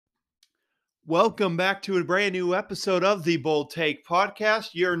Welcome back to a brand new episode of the Bold Take Podcast,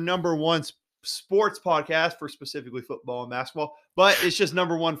 your number one sports podcast for specifically football and basketball, but it's just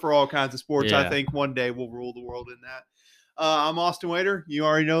number one for all kinds of sports. I think one day we'll rule the world in that. I'm Austin Waiter. You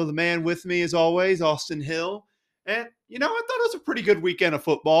already know the man with me as always, Austin Hill. And, I thought it was a pretty good weekend of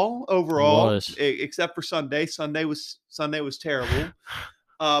football overall, except for Sunday. Sunday was terrible.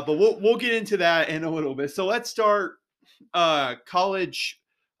 But we'll get into that in a little bit. So let's start college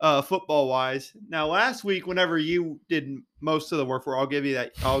football wise. Now, last week, whenever you did most of the work for, I'll give you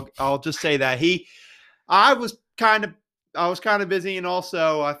that. I'll just say that I was kind of busy, and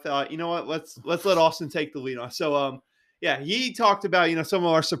also I thought, let's let Austin take the lead on. So, he talked about some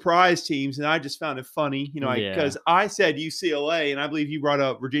of our surprise teams, and I just found it funny, because I said UCLA, and I believe you brought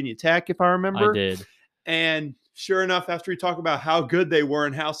up Virginia Tech, if I remember. I did, and sure enough, after we talk about how good they were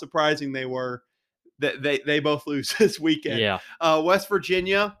and how surprising they were, they both lose this weekend. Yeah. West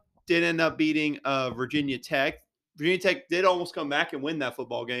Virginia did end up beating Virginia Tech. Virginia Tech did almost come back and win that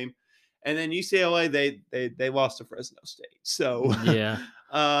football game. And then UCLA, they lost to Fresno State. So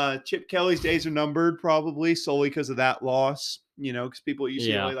Chip Kelly's days are numbered, probably solely because of that loss, because people at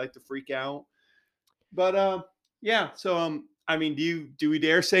UCLA like to freak out. But so do we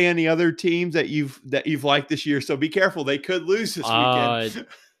dare say any other teams that you've liked this year? So be careful, they could lose this weekend.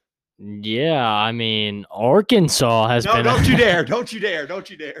 Arkansas has been. Don't you dare! Don't you dare!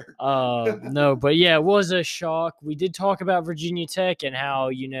 No, but it was a shock. We did talk about Virginia Tech and how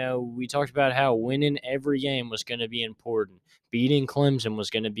we talked about how winning every game was going to be important. Beating Clemson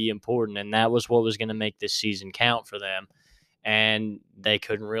was going to be important, and that was what was going to make this season count for them. And they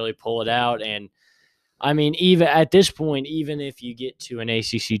couldn't really pull it out. And even at this point, even if you get to an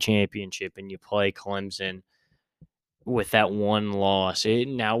ACC championship and you play Clemson with that one loss, it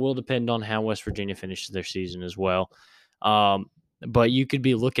now will depend on how West Virginia finishes their season as well. But you could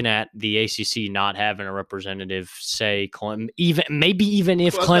be looking at the ACC not having a representative, say, even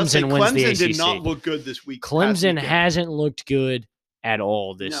if Clemson wins the ACC. Clemson did not look good this week. Clemson hasn't looked good at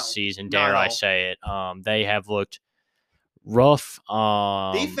all this season, dare I say it. They have looked rough.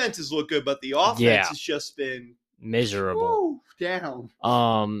 Defenses look good, but the offense has just been miserable. Down.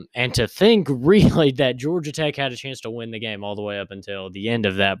 And to think really that Georgia Tech had a chance to win the game all the way up until the end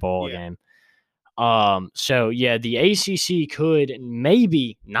of that ball game. The ACC could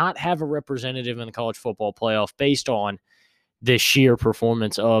maybe not have a representative in the college football playoff based on the sheer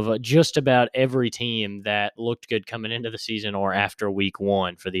performance of just about every team that looked good coming into the season or after week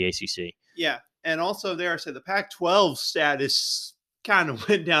one for the ACC. Yeah. And also there, I said the Pac-12 status kind of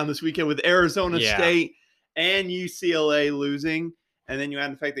went down this weekend with Arizona State and UCLA losing. And then you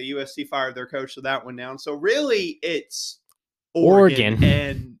had the fact that USC fired their coach, so that went down. So really it's Oregon.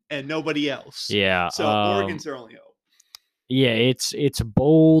 And nobody else. Yeah. So Oregon's their only hope. Yeah, it's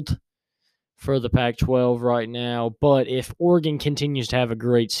bold for the Pac-12 right now. But if Oregon continues to have a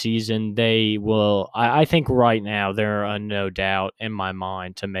great season, they will. I think right now they're no doubt in my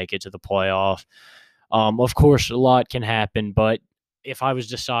mind to make it to the playoff. Of course, a lot can happen, but if I was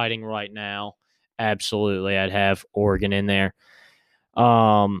deciding right now, absolutely, I'd have Oregon in there.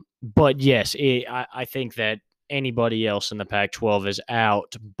 But yes, I think that anybody else in the Pac-12 is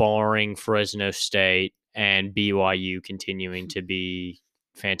out, barring Fresno State and BYU continuing to be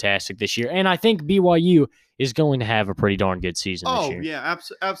fantastic this year. And I think BYU is going to have a pretty darn good season this year. Oh, yeah,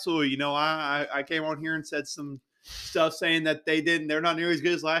 absolutely. I came on here and said some stuff saying that they're not nearly as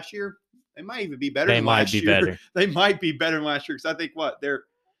good as last year. They might even be better than last year. They might be better than last year because I think they're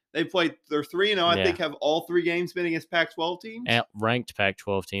 3-0. I think have all three games been against Pac-12 teams? Ranked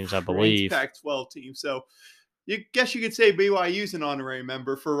Pac-12 teams, I believe. Ranked Pac-12 teams. So you could say BYU's an honorary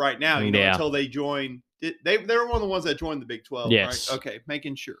member for right now, until they join. They were one of the ones that joined the Big 12, yes. Right? Okay,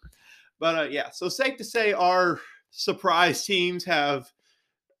 making sure. But, so safe to say our surprise teams have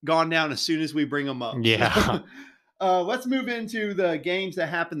gone down as soon as we bring them up. Yeah. Let's move into the games that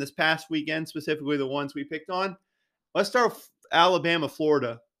happened this past weekend, specifically the ones we picked on. Let's start with Alabama,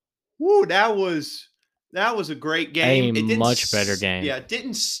 Florida. Woo, that was a great game. Much better game. Yeah, it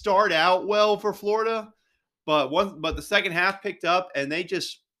didn't start out well for Florida, but the second half picked up, and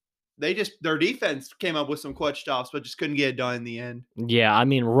their defense came up with some clutch stops, but just couldn't get it done in the end. Yeah,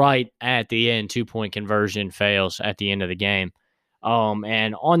 right at the end, 2-point conversion fails at the end of the game.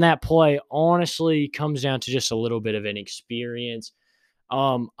 And on that play, honestly, comes down to just a little bit of inexperience.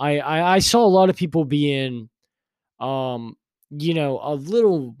 I saw a lot of people being, a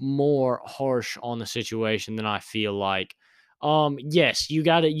little more harsh on the situation than I feel like. Yes, you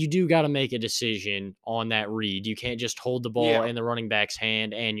do gotta make a decision on that read. You can't just hold the ball in the running back's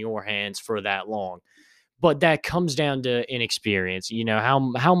hand and your hands for that long. but that comes down to inexperience.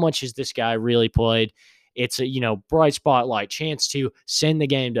 How much has this guy really played? It's a bright spotlight chance to send the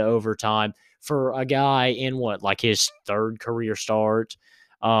game to overtime for a guy in his third career start.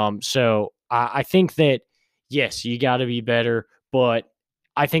 So I think that yes, you got to be better, but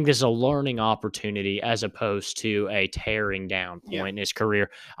I think this is a learning opportunity as opposed to a tearing down point in his career.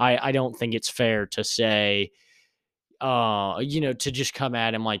 I don't think it's fair to say, to just come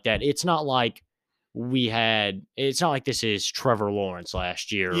at him like that. It's not like this is Trevor Lawrence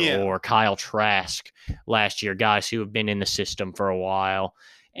last year or Kyle Trask last year, guys who have been in the system for a while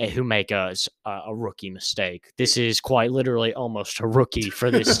and who make a rookie mistake. This is quite literally almost a rookie for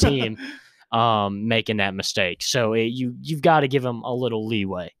this team. Making that mistake. So you've got to give them a little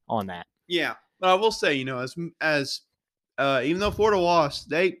leeway on that. Yeah. But I will say, as even though Florida lost,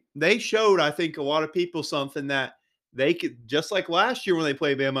 they showed, I think, a lot of people something that they could, just like last year when they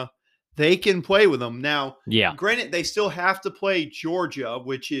played Bama, they can play with them. Now, granted, they still have to play Georgia,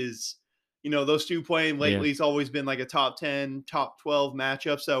 which is, those two playing lately has always been like a top 10, top 12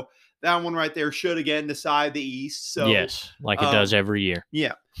 matchup. So that one right there should again decide the East. So yes, like it does every year.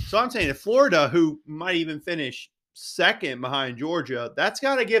 Yeah. So I'm saying if Florida, who might even finish second behind Georgia, that's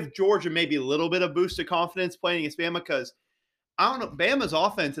got to give Georgia maybe a little bit of boost of confidence playing against Bama, because I don't know, Bama's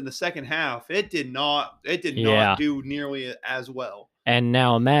offense in the second half, it did not do nearly as well. And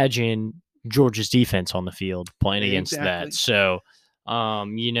now imagine Georgia's defense on the field playing against that. So,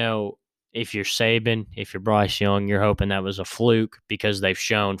 if you're Saban, if you're Bryce Young, you're hoping that was a fluke, because they've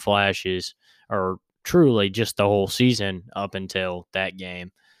shown flashes, or truly just the whole season up until that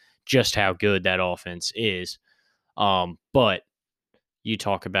game, just how good that offense is. But you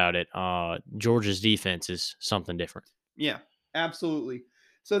talk about it, Georgia's defense is something different. Yeah, absolutely.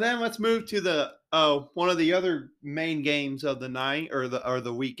 So then let's move to the one of the other main games of the night or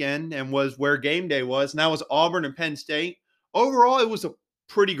the weekend, and was where game day was, and that was Auburn and Penn State. Overall, it was a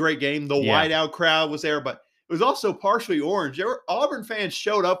pretty great game. The whiteout crowd was there, but it was also partially orange. Auburn fans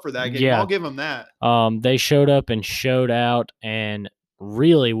showed up for that game. Yeah. I'll give them that. They showed up and showed out, and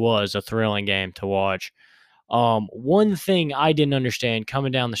really was a thrilling game to watch. One thing I didn't understand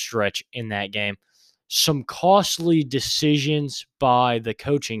coming down the stretch in that game, some costly decisions by the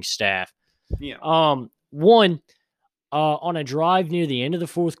coaching staff. Yeah. One, on a drive near the end of the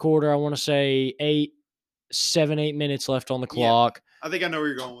fourth quarter, I want to say 8 minutes left on the clock. Yeah. I think I know where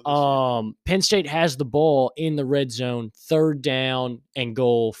you're going with this. Penn State has the ball in the red zone, 3rd down and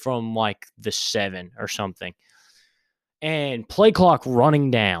goal from like the 7 or something. And play clock running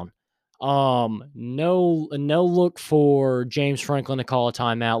down. No look for James Franklin to call a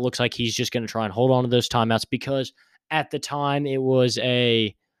timeout. Looks like he's just going to try and hold on to those timeouts, because at the time it was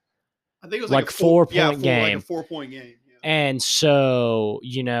I think it was like a 4-point game. Like a 4-point game. And so,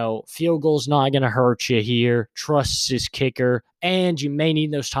 field goal's not going to hurt you here. Trusts his kicker, and you may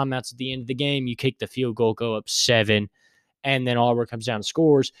need those timeouts at the end of the game. You kick the field goal, go up 7, and then Auburn comes down and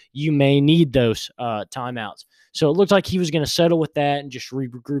scores. You may need those timeouts. So it looked like he was going to settle with that and just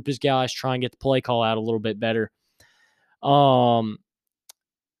regroup his guys, try and get the play call out a little bit better. Or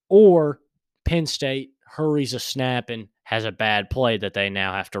Penn State hurries a snap and has a bad play that they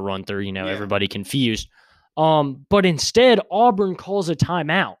now have to run through, everybody confused. But instead, Auburn calls a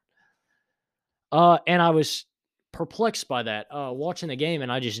timeout. And I was perplexed by that, watching the game,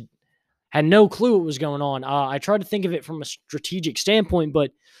 and I just had no clue what was going on. I tried to think of it from a strategic standpoint,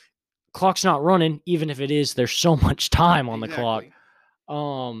 but clock's not running. Even if it is, there's so much time on the clock.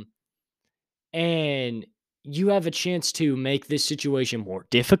 And you have a chance to make this situation more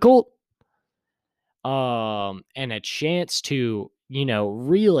difficult. And a chance to,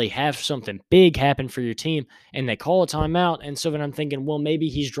 really have something big happen for your team, and they call a timeout. And so then I'm thinking, well, maybe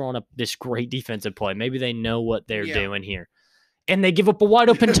he's drawn up this great defensive play. Maybe they know what they're doing here. And they give up a wide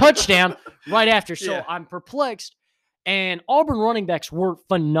open touchdown right after. So I'm perplexed. And Auburn running backs were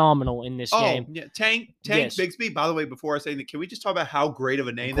phenomenal in this game. Yeah. Tank Bigsby, by the way, before I say that, can we just talk about how great of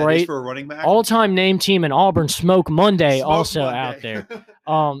a name that is for a running back? All-time name team in Auburn, Smoke Monday, out there.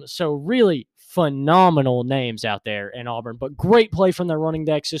 So really phenomenal names out there in Auburn, but great play from their running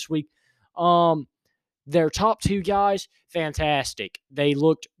backs this week. Their top 2 guys, fantastic. They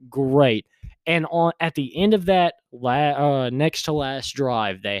looked great. And at the end of that next to last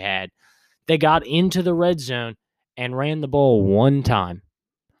drive they got into the red zone and ran the ball 1 time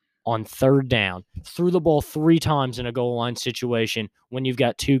on 3rd down. Threw the ball 3 times in a goal line situation when you've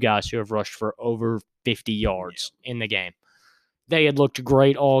got 2 guys who have rushed for over 50 yards in the game. They had looked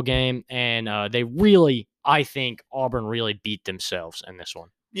great all game, and I think Auburn really beat themselves in this one.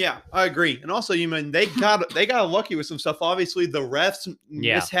 Yeah, I agree. And also, they got lucky with some stuff. Obviously, the refs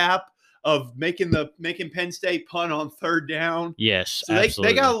mishap of making Penn State punt on third down. Yes, so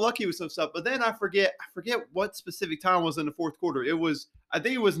absolutely. they got lucky with some stuff. But then I forget what specific time was in the fourth quarter. I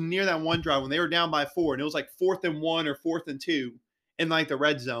think it was near that one drive when they were down by 4, and it was like 4th and 1 or 4th and 2 in like the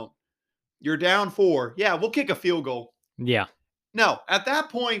red zone. You're down 4. Yeah, we'll kick a field goal. Yeah. No, at that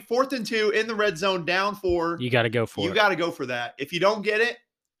point, 4th and 2 in the red zone, down 4. You got to go for it. You got to go for that. If you don't get it,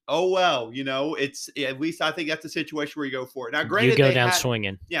 oh well. It's at least I think that's a situation where you go for it. Now, granted, you go down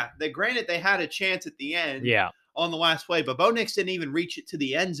swinging. Yeah, they had a chance at the end. Yeah. On the last play, but Bo Nix didn't even reach it to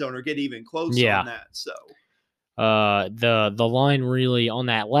the end zone or get even close on that. So, the line really on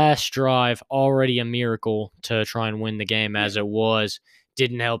that last drive already a miracle to try and win the game as it was.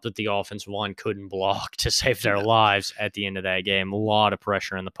 Didn't help that the offensive line couldn't block to save their lives at the end of that game. A lot of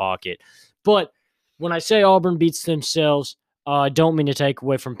pressure in the pocket. But when I say Auburn beats themselves, I don't mean to take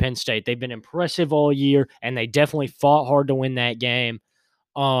away from Penn State. They've been impressive all year, and they definitely fought hard to win that game.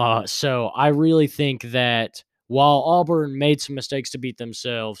 So I really think that while Auburn made some mistakes to beat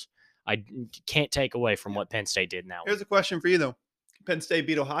themselves, I can't take away from what Penn State did now. Here's a question for you, though. Penn State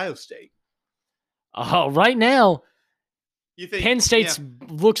beat Ohio State. Right now, you think Penn State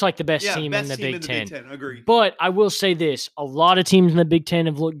looks like the best team in the Big Ten. Agreed. But I will say this. A lot of teams in the Big Ten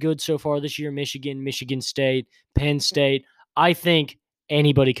have looked good so far this year. Michigan State, Penn State. I think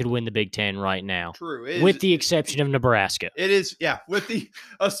anybody could win the Big Ten right now. True. With the exception of Nebraska. It is,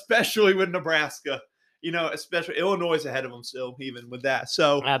 especially with Nebraska. Especially Illinois is ahead of them still, even with that.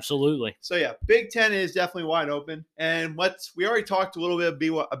 So absolutely. So yeah, Big Ten is definitely wide open. And we already talked a little bit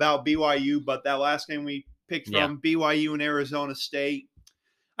about BYU, but that last game we picked from BYU and Arizona State.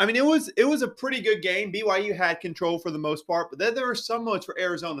 I mean, it was a pretty good game. BYU had control for the most part, but then there were some moments for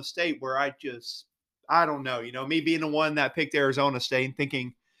Arizona State where I don't know. Me being the one that picked Arizona State and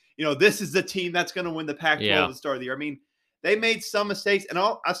thinking, this is the team that's going to win the Pac-12 at the start of the year. I mean, they made some mistakes, and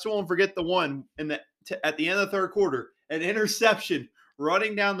I still won't forget the one at the end of the third quarter, an interception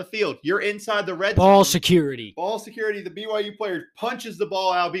running down the field. You're inside the red zone. Security. Ball security. The BYU player punches the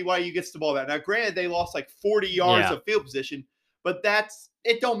ball out. BYU gets the ball back. Now, granted, they lost like 40 yards of field position, but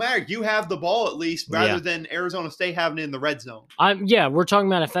it don't matter. You have the ball at least rather than Arizona State having it in the red zone. We're talking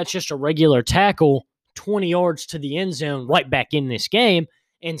about if that's just a regular tackle, 20 yards to the end zone, right back in this game.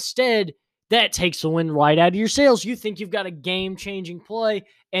 Instead, that takes the wind right out of your sails. You think you've got a game-changing play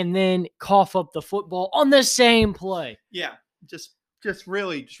and then cough up the football on the same play. Yeah, just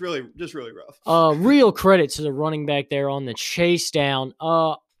really rough. Real credit to the running back there on the chase down.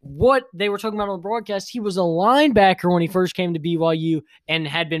 What they were talking about on the broadcast, he was a linebacker when he first came to BYU and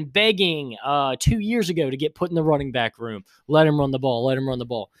had been begging 2 years ago to get put in the running back room. Let him run the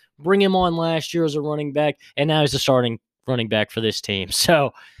ball. Bring him on last year as a running back, and now he's a starting running back for this team.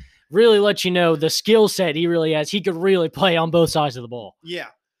 So really let you know the skill set he really has. He could really play on both sides of the ball. Yeah.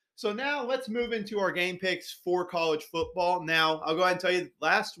 So now let's move into our game picks for college football. Now, I'll go ahead and tell you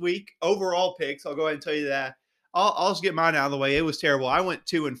last week, overall picks, I'll go ahead and tell you that. I'll just get mine out of the way. It was terrible. I went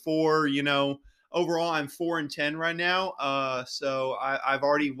 2-4, Overall, I'm 4-10 right now. So I've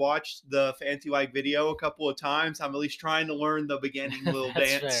already watched the Fancy Like video a couple of times. I'm at least trying to learn the beginning little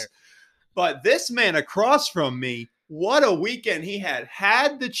dance. Fair. But this man across from me, what a weekend he had.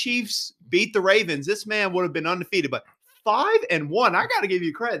 Had the Chiefs beat the Ravens, this man would have been undefeated. But 5-1, I got to give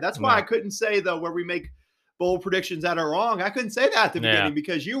you credit. That's why I couldn't say, though, where we make bold predictions that are wrong. I couldn't say that at the beginning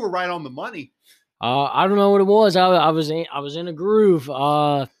because you were right on the money. I don't know what it was. I was in a groove.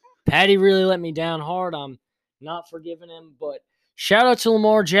 Patty really let me down hard. I'm not forgiving him, but shout out to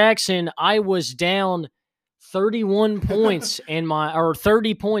Lamar Jackson. I was down 31 points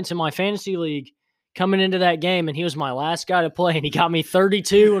 30 points in my fantasy league coming into that game, and he was my last guy to play, and he got me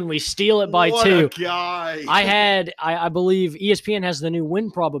 32, and we steal it by 2. What a guy. I believe ESPN has the new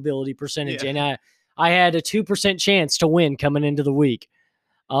win probability percentage, and I had a 2% chance to win coming into the week.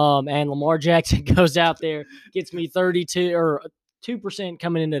 And Lamar Jackson goes out there, gets me 32 or 2%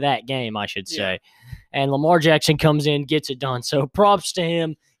 coming into that game, I should say. And Lamar Jackson comes in, gets it done. So props to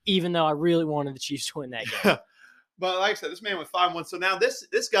him, even though I really wanted the Chiefs to win that game. But like I said, this man went 5-1. So now this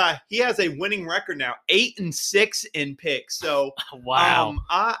guy, he has a winning record now, 8-6 in picks. So wow,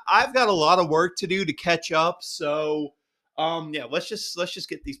 I've got a lot of work to do to catch up. So let's just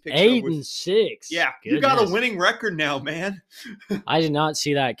get these picks. 8-6. Yeah, goodness. You got a winning record now, man. I did not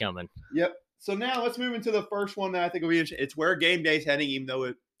see that coming. Yep. So now let's move into the first one that I think will be interesting. It's where game day is heading, even though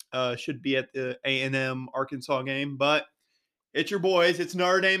it should be at the A&M Arkansas game, but it's your boys. It's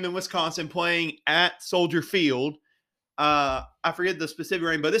Notre Dame and Wisconsin playing at Soldier Field. I forget the specific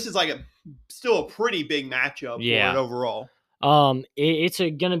name, but this is like still a pretty big matchup for it overall. It's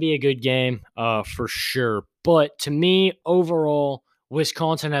going to be a good game for sure. But to me, overall,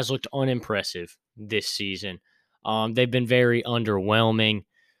 Wisconsin has looked unimpressive this season. They've been very underwhelming.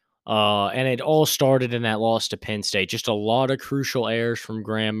 And it all started in that loss to Penn State. Just a lot of crucial errors from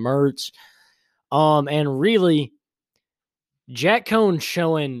Graham Mertz. And really, Jack Cohn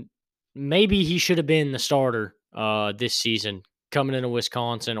showing maybe he should have been the starter this season coming into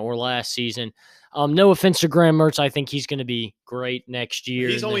Wisconsin or last season. No offense to Graham Mertz. I think he's going to be great next year.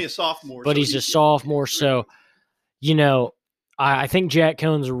 He's only a sophomore. But he's a sophomore. So, I think Jack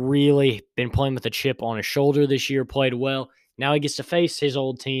Cohn's really been playing with a chip on his shoulder this year, played well. Now he gets to face his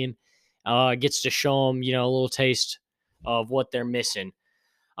old team, gets to show them, a little taste of what they're missing.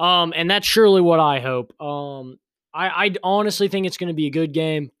 And that's surely what I hope. I honestly think it's going to be a good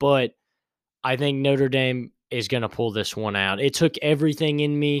game, but I think Notre Dame is going to pull this one out. It took everything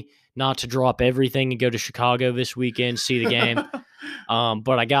in me not to drop everything and go to Chicago this weekend, see the game.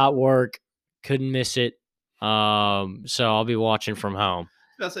 But I got work, couldn't miss it. So I'll be watching from home.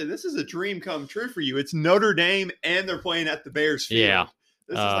 I was about to say, this is a dream come true for you. It's Notre Dame, and they're playing at the Bears field. Yeah.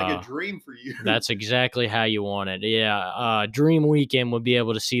 This is like a dream for you. That's exactly how you want it. Yeah. Dream weekend would be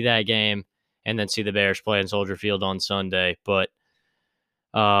able to see that game and then see the Bears play in Soldier Field on Sunday. But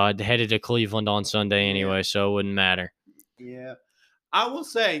headed to Cleveland on Sunday anyway, so it wouldn't matter. Yeah. I will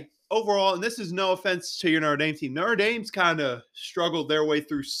say, overall, and this is no offense to your Notre Dame team, Notre Dame's kind of struggled their way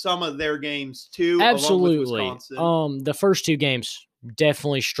through some of their games too. Absolutely. Along with Wisconsin. The first two games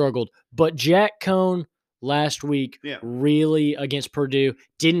definitely struggled. But Jack Cohn last week really against Purdue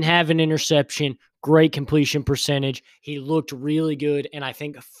didn't have an interception, great completion percentage. He looked really good, and I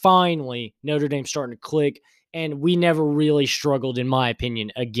think finally Notre Dame's starting to click, and we never really struggled, in my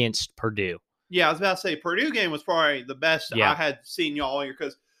opinion, against Purdue. Yeah, I was about to say, Purdue game was probably the best I had seen y'all all year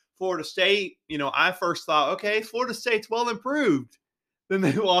because Florida State, I first thought, okay, Florida State's well improved. Then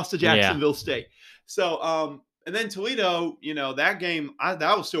they lost to Jacksonville State. So, and then Toledo, that game,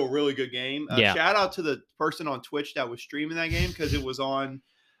 that was still a really good game. Shout out to the person on Twitch that was streaming that game because it was on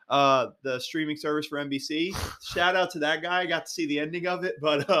the streaming service for NBC. Shout out to that guy. I got to see the ending of it.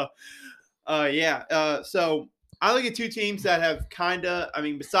 But, so I look at two teams that have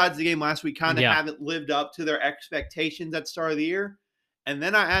besides the game last week, haven't lived up to their expectations at the start of the year. And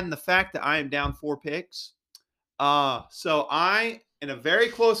then I add in the fact that I am down 4 picks. So in a very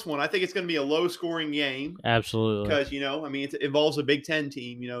close one, I think it's going to be a low-scoring game. Absolutely. Because, it involves a Big Ten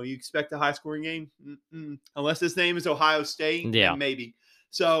team. You expect a high-scoring game? Unless this name is Ohio State, then maybe.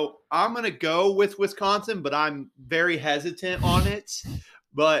 So I'm going to go with Wisconsin, but I'm very hesitant on it.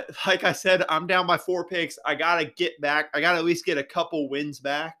 But like I said, I'm down by 4 picks. I got to get back. I got to at least get a couple wins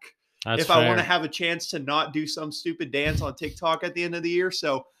back. That's if fair. I want to have a chance to not do some stupid dance on TikTok at the end of the year.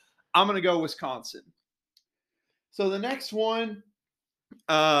 So I'm going to go Wisconsin. So the next one,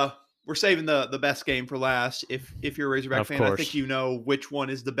 we're saving the best game for last. If you're a Razorback fan, I think you know which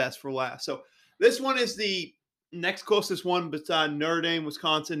one is the best for last. So this one is the next closest one beside Notre Dame,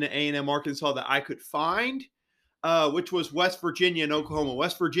 Wisconsin, and A&M Arkansas that I could find. Which was West Virginia and Oklahoma.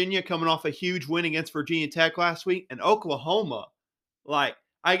 West Virginia coming off a huge win against Virginia Tech last week. And Oklahoma,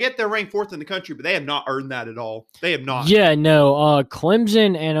 I get they're ranked 4th in the country, but they have not earned that at all. They have not. Yeah, no.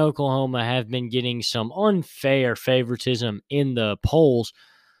 Clemson and Oklahoma have been getting some unfair favoritism in the polls.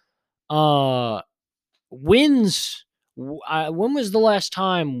 Wins. When was the last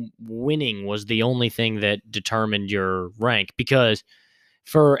time winning was the only thing that determined your rank? Because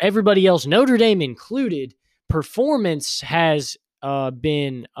for everybody else, Notre Dame included, performance has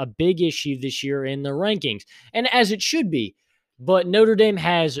been a big issue this year in the rankings, and as it should be. But Notre Dame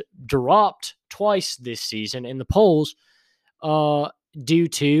has dropped twice this season in the polls due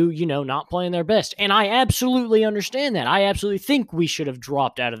to, not playing their best. And I absolutely understand that. I absolutely think we should have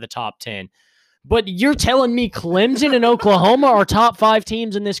dropped out of the top 10. But you're telling me Clemson and Oklahoma are top 5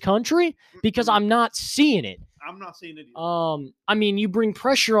 teams in this country? Because I'm not seeing it. I'm not seeing it either. You bring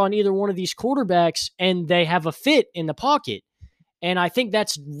pressure on either one of these quarterbacks, and they have a fit in the pocket. And I think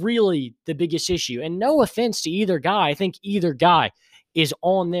that's really the biggest issue. And no offense to either guy. I think either guy is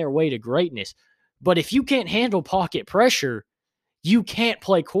on their way to greatness. But if you can't handle pocket pressure, you can't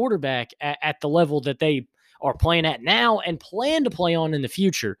play quarterback at the level that they are playing at now and plan to play on in the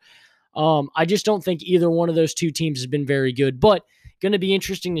future. I just don't think either one of those two teams has been very good. But going to be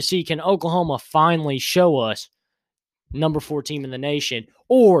interesting to see, can Oklahoma finally show us number 4 team in the nation,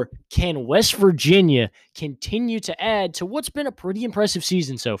 or can West Virginia continue to add to what's been a pretty impressive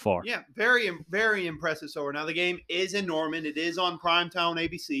season so far? Yeah, very, very impressive so far. Now the game is in Norman. It is on primetime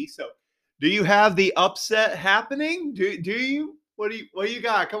ABC. So do you have the upset happening? Do you? What do you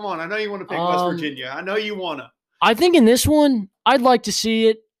got? Come on. I know you want to pick West Virginia. I know you want to. I think in this one, I'd like to see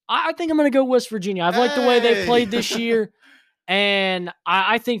it. I think I'm going to go West Virginia. I've liked the way they played this year. And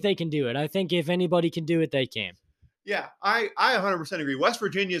I think they can do it. I think if anybody can do it, they can. Yeah, I 100% agree. West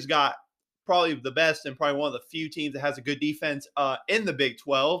Virginia's got probably the best and probably one of the few teams that has a good defense in the Big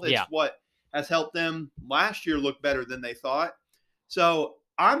 12. It's what has helped them last year look better than they thought. So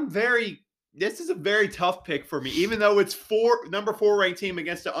this is a very tough pick for me, even though it's number 4 ranked team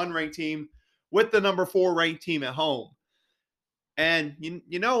against an unranked team with the number 4 ranked team at home. And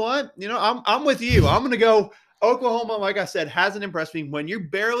you know what? I'm with you. I'm going to go Oklahoma. Like I said, hasn't impressed me. When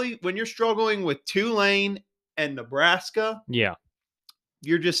you're struggling with Tulane and Nebraska,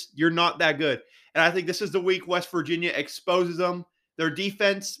 you're not that good. And I think this is the week West Virginia exposes them. Their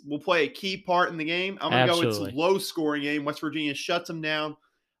defense will play a key part in the game. I'm going to go it's a low-scoring game. West Virginia shuts them down.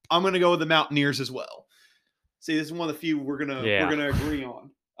 I'm going to go with the Mountaineers as well. See, this is one of the few we're gonna agree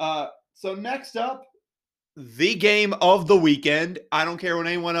on. So next up, the game of the weekend. I don't care what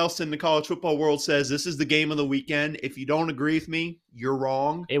anyone else in the college football world says. This is the game of the weekend. If you don't agree with me, you're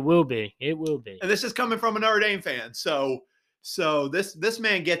wrong. It will be. It will be. And this is coming from a Notre Dame fan. So this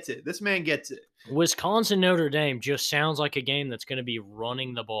man gets it. This man gets it. Wisconsin Notre Dame just sounds like a game that's going to be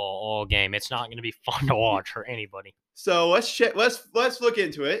running the ball all game. It's not going to be fun to watch for anybody. So let's look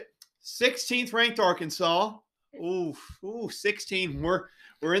into it. 16th ranked Arkansas. Ooh, 16.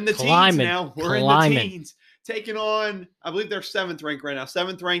 We're in the teens now. We're in the teens. Taking on, I believe they're 7th ranked right now.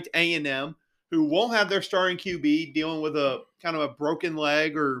 7th ranked A&M, who won't have their starting QB, dealing with a kind of a broken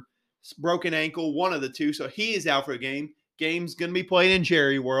leg or broken ankle, one of the two. So he is out for a game. Game's going to be played in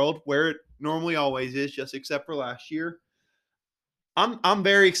Jerry World, where it normally always is, just except for last year. I'm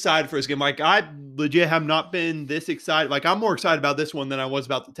very excited for this game. Like, I legit have not been this excited. Like, I'm more excited about this one than I was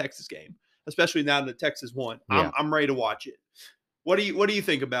about the Texas game, especially now that Texas won. Yeah. I'm ready to watch it. What do you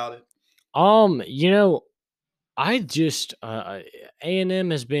think about it? I just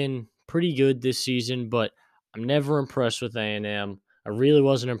A&M has been pretty good this season, but I'm never impressed with A&M. I really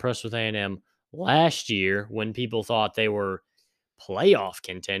wasn't impressed with A&M last year when people thought they were playoff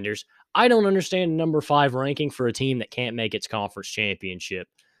contenders. I don't understand number 5 ranking for a team that can't make its conference championship.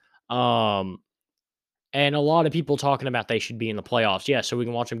 And a lot of people talking about they should be in the playoffs. Yeah, so we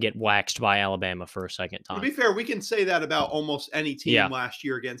can watch them get waxed by Alabama for a second time. To be fair, we can say that about almost any team last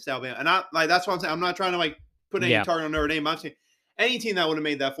year against Alabama. And that's what I'm saying. I'm not trying to put any target on Notre Dame. I'm saying any team that would have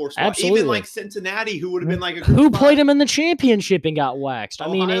made that 4th spot. Absolutely. Even like Cincinnati, who would have been like a who played them in the championship and got waxed. I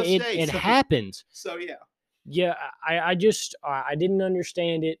mean, it happens. So yeah. Yeah, I didn't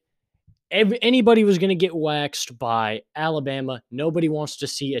understand it. Anybody was going to get waxed by Alabama. Nobody wants to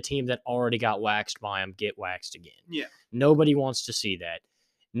see a team that already got waxed by them get waxed again. Yeah. Nobody wants to see that.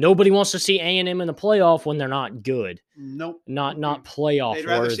 Nobody wants to see A&M in the playoff when they're not good. Nope. Not playoff worthy. They'd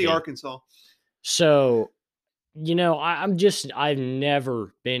rather see Arkansas. So, I haven't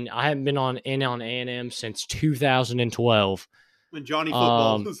been on A&M since 2012. When Johnny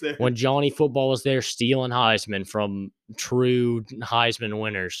Football was there. When Johnny Football was there stealing Heisman from true Heisman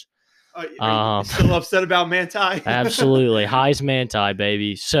winners. Are you still upset about Manti? Absolutely. Heisman Manti,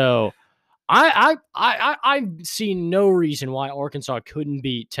 baby. So I see no reason why Arkansas couldn't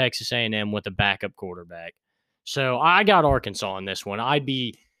beat Texas A&M with a backup quarterback. So I got Arkansas in this one. I'd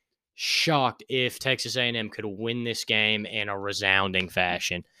be shocked if Texas A&M could win this game in a resounding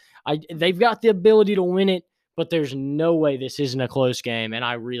fashion. They've got the ability to win it, but there's no way this isn't a close game, and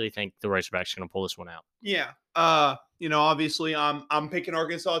I really think the Razorbacks are going to pull this one out. Yeah. Obviously I'm picking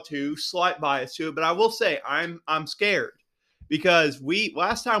Arkansas too, slight bias to it, but I will say I'm scared because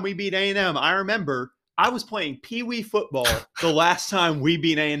last time we beat A&M, I remember I was playing peewee football the last time we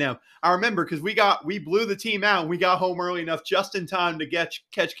beat A&M. I remember because we blew the team out and we got home early enough just in time to catch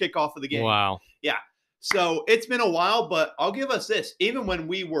kickoff of the game. Wow. Yeah. So it's been a while, but I'll give us this. Even when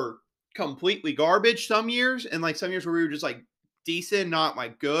we were completely garbage some years, and like some years where we were just like decent, not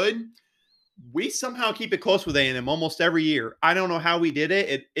like good, we somehow keep it close with A&M almost every year. I don't know how we did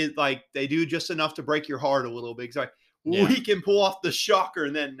it. It like they do just enough to break your heart a little bit. We can pull off the shocker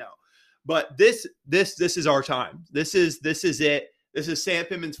and then no. But this is our time. This is it. This is Sam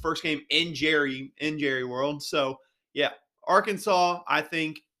Pittman's first game in Jerry World. So yeah, Arkansas, I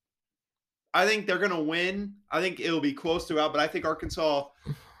think they're gonna win. I think it'll be close throughout, but I think Arkansas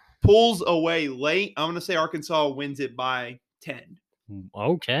pulls away late. I'm gonna say Arkansas wins it by 10.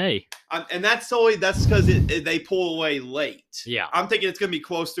 Okay. And that's because they pull away late. Yeah. I'm thinking it's going to be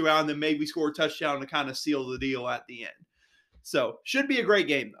close throughout and then maybe score a touchdown to kind of seal the deal at the end. So should be a great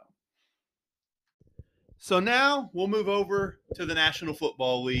game, though. So now we'll move over to the National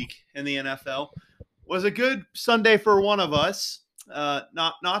Football League in the NFL. Was a good Sunday for one of us.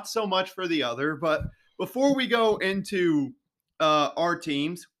 Not so much for the other. But before we go into our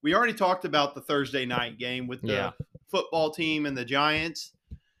teams, we already talked about the Thursday night game with the football team and the Giants.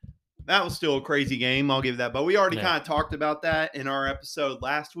 That was still a crazy game. I'll give that. But we already kind of talked about that in our episode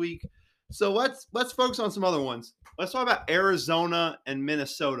last week. So let's focus on some other ones. Let's talk about Arizona and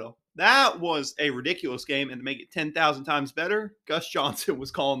Minnesota. That was a ridiculous game, and to make it 10,000 times better, Gus Johnson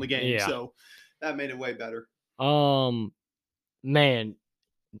was calling the game. Yeah. So that made it way better. Man,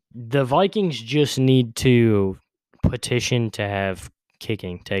 the Vikings just need to petition to have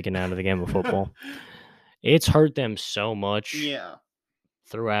kicking taken out of the game of football. It's hurt them so much. Yeah.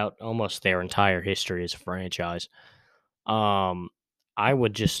 Throughout almost their entire history as a franchise. I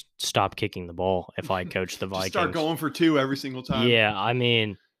would just stop kicking the ball if I coached the Vikings. Start going for 2 every single time. Yeah, I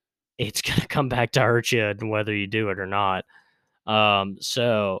mean, it's going to come back to hurt you whether you do it or not.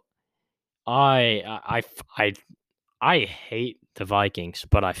 So I hate the Vikings,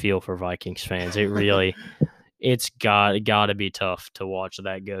 but I feel for Vikings fans. It really, it's got to be tough to watch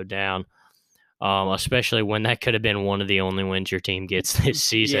that go down. Especially when that could have been one of the only wins your team gets this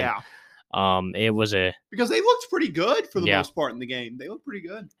season. Yeah. It was because they looked pretty good for the most part in the game. They looked pretty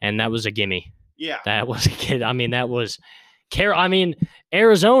good. And that was a gimme. Yeah. That was a kid. I mean,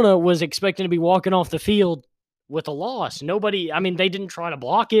 Arizona was expecting to be walking off the field with a loss. They didn't try to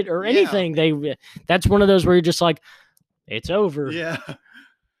block it or anything. That's one of those where you're just like, it's over. Yeah.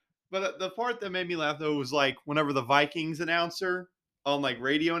 But the part that made me laugh, though, was like whenever the Vikings announcer on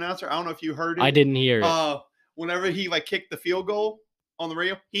radio announcer, I don't know if you heard it. I didn't hear it. Whenever he kicked the field goal on the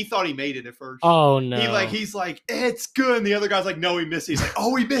radio, he thought he made it at first. Oh no. He's like, it's good. And the other guy's like, no, he missed it. He's like,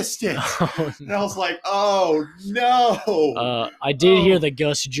 oh, he missed it. And I was like, oh no. I did hear the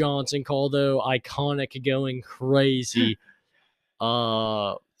Gus Johnson call though. Iconic, going crazy.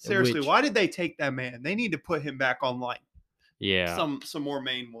 Seriously, why did they take that man? They need to put him back online. Yeah. Some more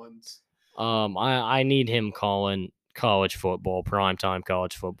main ones. I need him calling college football, primetime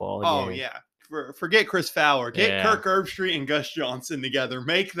college football again. Oh, yeah. Forget Chris Fowler. Get Kirk Herbstreit and Gus Johnson together.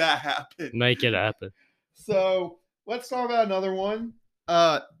 Make that happen. Make it happen. So let's talk about another one.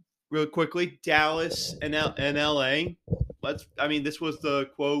 Real quickly, Dallas and LA. This was the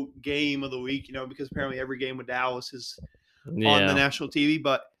quote game of the week, because apparently every game with Dallas is on the national TV.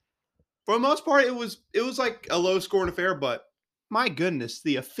 But for the most part, it was like a low scoring affair. But my goodness,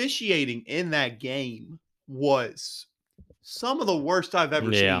 the officiating in that game was some of the worst I've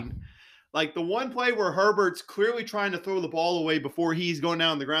ever seen. Like the one play where Herbert's clearly trying to throw the ball away before he's going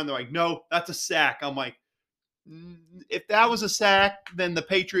down on the ground. They're like, no, that's a sack. I'm like, if that was a sack, then the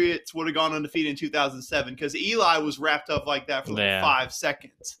Patriots would have gone undefeated in 2007 because Eli was wrapped up like that for 5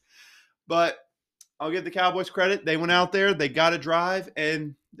 seconds. But I'll give the Cowboys credit. They went out there, they got a drive,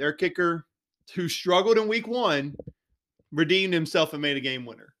 and their kicker, who struggled in week 1, redeemed himself and made a game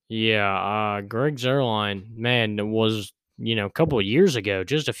winner. Yeah, Greg Zuerlein, man, was, a couple of years ago,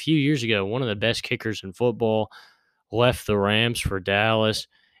 just a few years ago, one of the best kickers in football, left the Rams for Dallas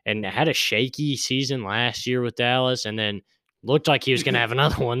and had a shaky season last year with Dallas and then looked like he was going to have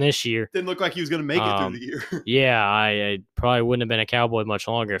another one this year. Didn't look like he was going to make it through the year. Yeah, I probably wouldn't have been a Cowboy much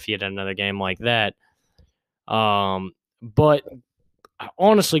longer if he had another game like that. But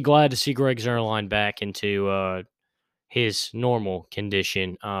honestly glad to see Greg Zuerlein back into his normal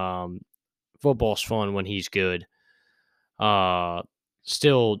condition. Football's fun when he's good.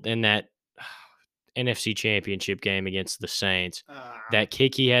 Still in that NFC Championship game against the Saints, that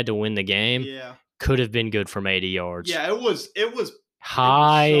kick he had to win the game could have been good from 80 yards. Yeah, it was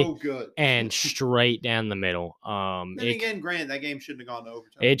high so good and straight down the middle. Grant, that game shouldn't have gone to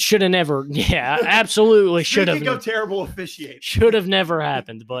overtime. It should have never. Yeah, absolutely should have. Go terrible officiating. Should have never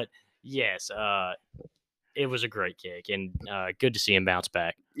happened. But yes, it was a great kick and good to see him bounce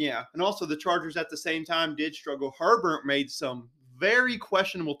back. Yeah, and also the Chargers at the same time did struggle. Herbert made some very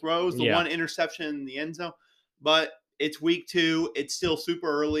questionable throws, the one interception in the end zone, but it's week 2. It's still super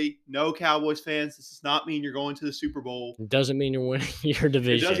early. No Cowboys fans. This does not mean you're going to the Super Bowl. It doesn't mean you're winning your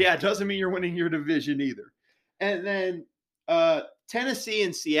division. It doesn't mean you're winning your division either. And then Tennessee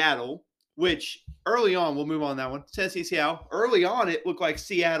and Seattle, which early on, we'll move on that one. Tennessee, Seattle. Early on, it looked like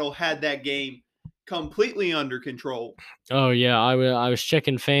Seattle had that game completely under control. Oh, yeah. I was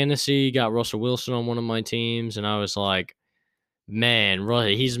checking fantasy, got Russell Wilson on one of my teams, and I was like, man,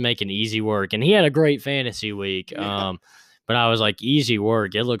 he's making easy work. And he had a great fantasy week. Yeah. But I was like, easy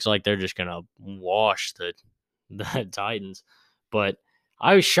work. It looks like they're just going to wash the Titans. But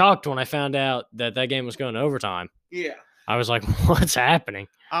I was shocked when I found out that game was going to overtime. Yeah. I was like, what's happening?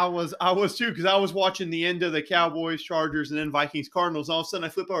 I was too, because I was watching the end of the Cowboys, Chargers, and then Vikings, Cardinals. All of a sudden, I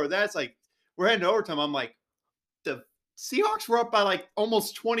flip over. That's like, we're heading to overtime. I'm like, the Seahawks were up by like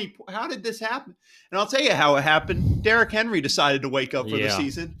almost 20. How did this happen? And I'll tell you how it happened. Derrick Henry decided to wake up for the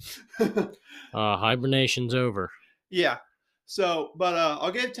season. Hibernation's over. Yeah. So, but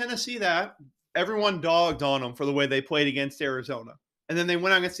I'll give Tennessee that. Everyone dogged on them for the way they played against Arizona. And then they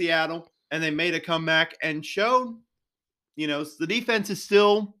went against Seattle and they made a comeback and showed, the defense is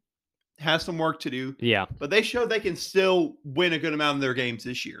still has some work to do. Yeah. But they showed they can still win a good amount of their games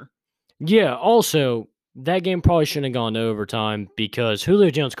this year. Yeah. Also, that game probably shouldn't have gone to overtime because Julio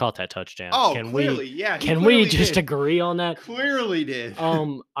Jones caught that touchdown. Oh, clearly. Yeah. Can we just agree on that? Clearly did.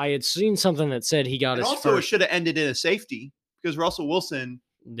 I had seen something that said he got and his also first. It should have ended in a safety because Russell Wilson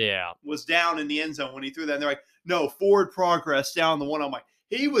was down in the end zone when he threw that. And they're like, no, forward progress down the one. I'm like,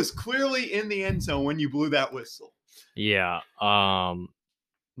 he was clearly in the end zone when you blew that whistle. Yeah.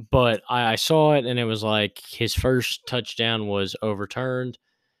 But I saw it and it was like his first touchdown was overturned.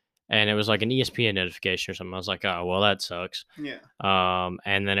 And it was like an ESPN notification or something. I was like, oh, well, that sucks. Yeah.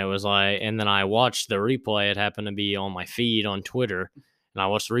 And then it was like, and then I watched the replay. It happened to be on my feed on Twitter. And I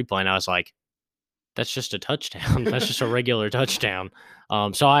watched the replay and I was like, that's just a touchdown. That's just a regular touchdown.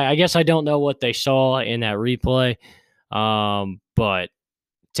 So I guess I don't know what they saw in that replay. But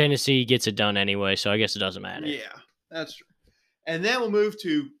Tennessee gets it done anyway. So I guess it doesn't matter. Yeah, that's true. And then we'll move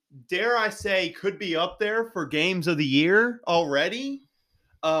to, dare I say, could be up there for games of the year already.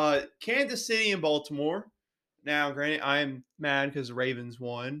 Kansas City and Baltimore. Now, granted, I'm mad because the Ravens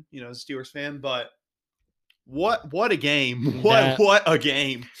won, as a Steelers fan, but what a game. What a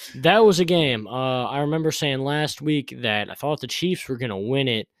game. That was a game. I remember saying last week that I thought the Chiefs were going to win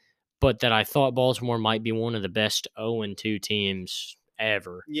it, but that I thought Baltimore might be one of the best 0-2 teams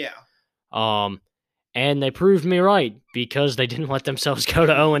ever. Yeah. And they proved me right because they didn't let themselves go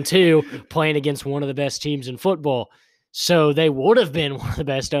to 0-2 playing against one of the best teams in football. So they would have been one of the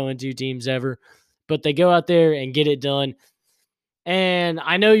best 0-2 teams ever, but they go out there and get it done. And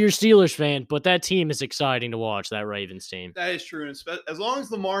I know you're a Steelers fan, but that team is exciting to watch, that Ravens team. That is true. And as long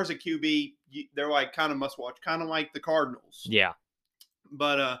as Lamar's a QB, they're like kind of must watch, kind of like the Cardinals. Yeah.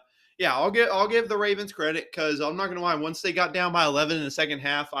 But yeah, I'll give the Ravens credit because I'm not going to lie. Once they got down by 11 in the second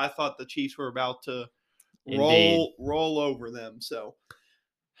half, I thought the Chiefs were about to roll over them. So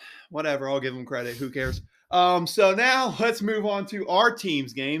whatever, I'll give them credit. Who cares? So now let's move on to our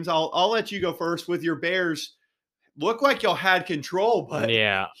team's games. I'll let you go first with your Bears. Look like y'all had control, but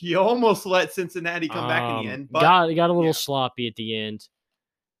yeah, you almost let Cincinnati come back in the end. But, got a little sloppy at the end.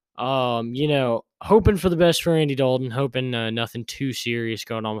 Hoping for the best for Andy Dalton, hoping nothing too serious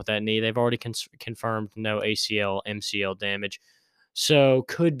going on with that knee. They've already confirmed no ACL, MCL damage. So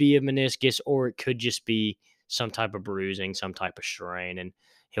could be a meniscus or it could just be some type of bruising, some type of strain, and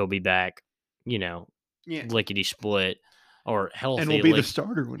he'll be back, lickety split or healthy. And will be the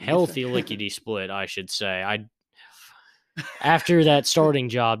starter when healthy lickety split, I should say. After that starting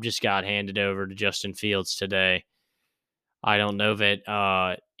job just got handed over to Justin Fields today, I don't know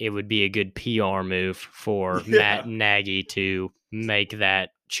that it would be a good PR move for Matt Nagy to make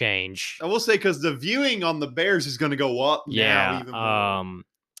that change. I will say because the viewing on the Bears is going to go up now even more.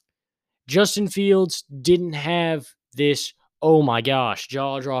 Justin Fields didn't have this, oh my gosh,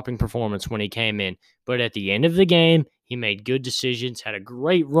 jaw-dropping performance when he came in. But at the end of the game, he made good decisions, had a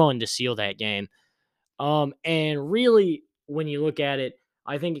great run to seal that game. And really, when you look at it,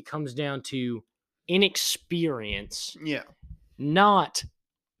 I think it comes down to inexperience. Yeah. Not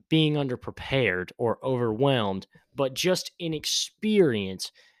being underprepared or overwhelmed, but just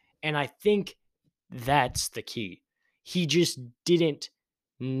inexperience. And I think that's the key. He just didn't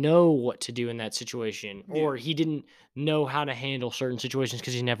know what to do in that situation, or he didn't know how to handle certain situations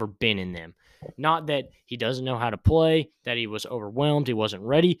because he's never been in them. Not that he doesn't know how to play, that he was overwhelmed, he wasn't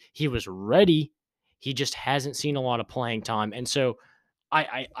ready. He was ready. He just hasn't seen a lot of playing time. And so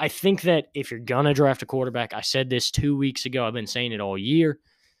I think that if you're going to draft a quarterback, I said this 2 weeks ago, I've been saying it all year.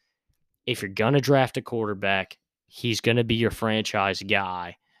 If you're going to draft a quarterback, he's going to be your franchise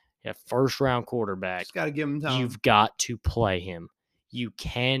guy. A first-round quarterback. Just got to give him time. You've got to play him. You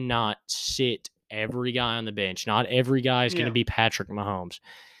cannot sit every guy on the bench. Not every guy is going to be Patrick Mahomes.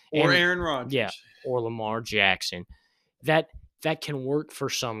 Or Aaron Rodgers. Yeah, or Lamar Jackson. That can work for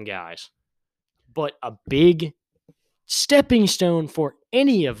some guys. But a big stepping stone for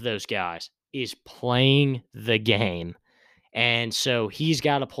any of those guys is playing the game. And so he's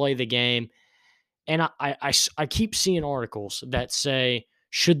got to play the game. And I keep seeing articles that say,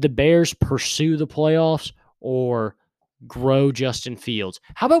 should the Bears pursue the playoffs or grow Justin Fields?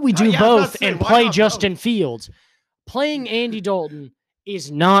 How about we do both and play Justin Fields? Playing Andy Dalton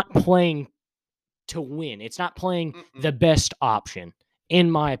is not playing to win. It's not playing the best option, in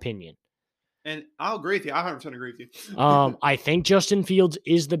my opinion. And I'll agree with you. I 100% agree with you. I think Justin Fields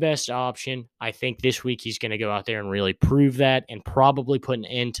is the best option. I think this week he's going to go out there and really prove that and probably put an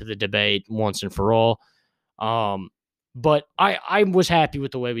end to the debate once and for all. But I was happy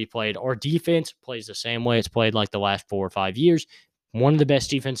with the way we played. Our defense plays the same way it's played like the last 4 or 5 years. One of the best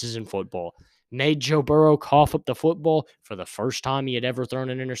defenses in football. Made Joe Burrow cough up the football for the first time he had ever thrown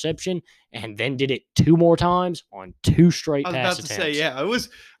an interception, and then did it 2 more times on 2 straight I was pass about to attempts. say, yeah, it was.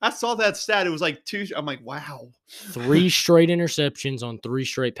 I saw that stat. It was like 2. I'm like, wow. 3 straight interceptions on 3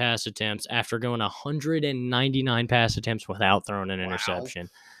 straight pass attempts after going 199 pass attempts without throwing an interception.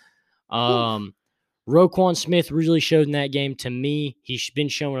 Roquan Smith really showed in that game to me. He's been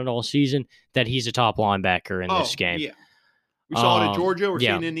showing it all season that he's a top linebacker in this game. Yeah. We saw it at Georgia. We're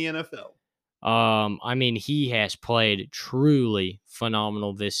seeing it in the NFL. I mean, he has played truly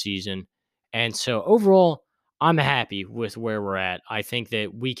phenomenal this season. And so overall, I'm happy with where we're at. I think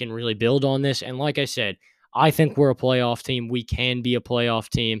that we can really build on this. And like I said, I think we're a playoff team. We can be a playoff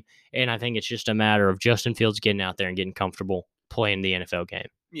team. And I think it's just a matter of Justin Fields getting out there and getting comfortable playing the NFL game.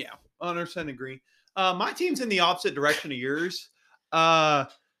 Yeah, 100% agree. My team's in the opposite direction of yours.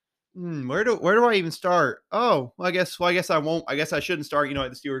 Where do I even start? Oh, I guess I won't. I guess I shouldn't start. You know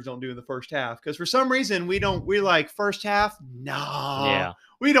what the Steelers don't do in the first half, because for some reason we like first half. Nah, Yeah.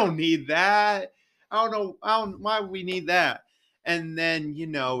 we don't need that. I don't know why we need that. And then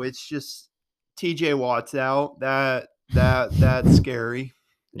it's just TJ Watt's out. That's scary.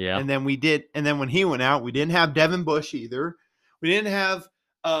 Yeah. And then when he went out, we didn't have Devin Bush either. We didn't have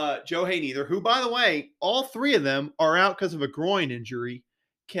Joe Hayden either. Who, by the way, all 3 of them are out because of a groin injury.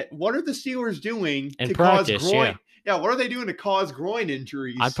 What are the Steelers doing in to practice, cause groin? Yeah, what are they doing to cause groin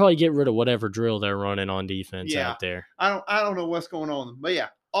injuries? I'd probably get rid of whatever drill they're running on defense out there. I don't know what's going on. But yeah,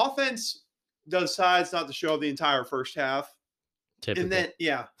 offense decides not to show the entire first half. Typical. And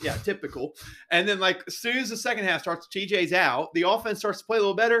then typical. And then like as soon as the second half starts, TJ's out, the offense starts to play a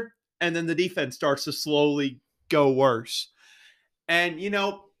little better, and then the defense starts to slowly go worse. And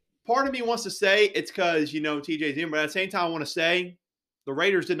part of me wants to say it's because TJ's in, but at the same time I want to say the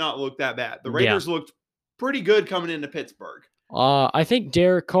Raiders did not look that bad. The Raiders looked pretty good coming into Pittsburgh. I think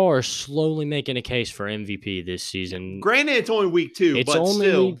Derek Carr is slowly making a case for MVP this season. Granted, it's only week 2, it's but only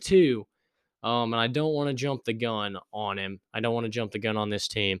still. week 2. And I don't want to jump the gun on him. I don't want to jump the gun on this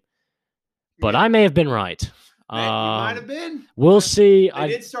team. But I may have been right. You might have been. We'll see. They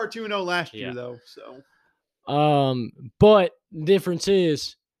did start 2-0 last year, though. So. But the difference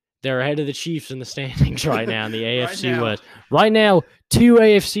is they're ahead of the Chiefs in the standings right now in the AFC West. Right now, 2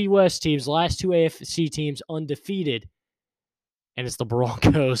 AFC West teams, last 2 AFC teams undefeated. And it's the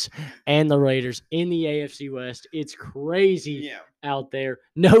Broncos and the Raiders in the AFC West. It's crazy out there.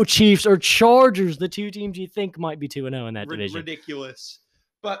 No Chiefs or Chargers, the 2 teams you think might be 2-0 in that division. Ridiculous.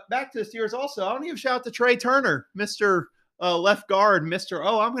 But back to the Steelers also. I don't even shout out to Trey Turner, Mr. Left guard, Mr.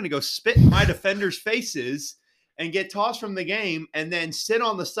 I'm going to go spit in my defenders' faces and get tossed from the game, and then stand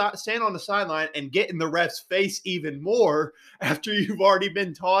on the sideline and get in the ref's face even more after you've already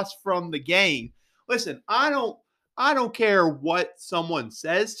been tossed from the game. Listen, I don't care what someone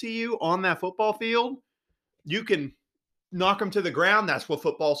says to you on that football field. You can knock them to the ground. That's what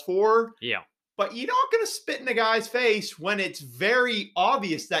football's for. Yeah. But you're not going to spit in a guy's face when it's very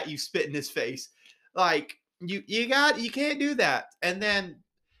obvious that you spit in his face. Like you can't do that. And then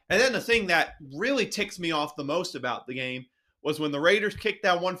the thing that really ticks me off the most about the game was when the Raiders kicked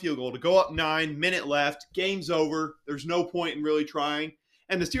that 1 field goal to go up 9, minute left, game's over. There's no point in really trying.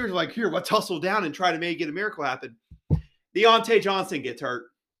 And the Steelers are like, here, let's hustle down and try to make it a miracle happen. Deontay Johnson gets hurt.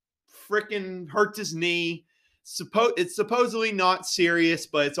 Freaking hurts his knee. It's supposedly not serious,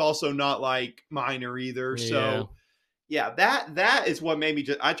 but it's also not like minor either. Yeah. So, yeah, that is what made me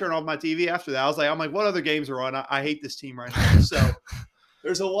I turned off my TV after that. I'm like, what other games are on? I hate this team right now. So,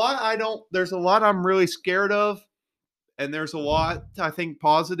 there's a lot I'm really scared of, and there's a lot I think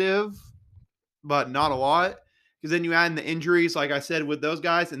positive, but not a lot. Because then you add in the injuries, like I said, with those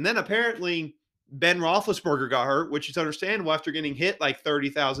guys. And then apparently Ben Roethlisberger got hurt, which is understandable after getting hit like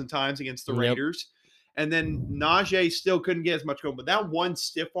 30,000 times against the Raiders. And then Najee still couldn't get as much going. But that one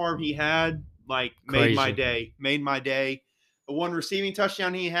stiff arm he had, made my day. Made my day. The one receiving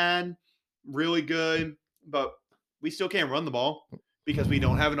touchdown he had, really good. But we still can't run the ball because we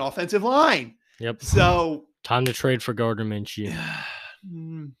don't have an offensive line. Yep. So time to trade for Gardner Minshew.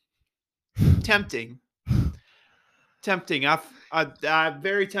 Tempting. I'm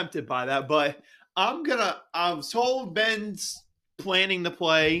very tempted by that, but I was told Ben's planning to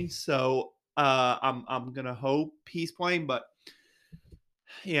play, so I'm gonna hope he's playing. But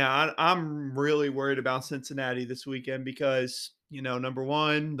yeah, I'm really worried about Cincinnati this weekend because number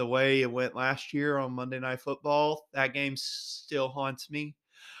one, the way it went last year on Monday Night Football, that game still haunts me.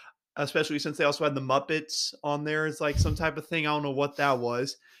 Especially since they also had the Muppets on there as like some type of thing. I don't know what that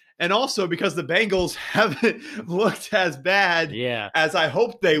was. And also because the Bengals haven't looked as bad as I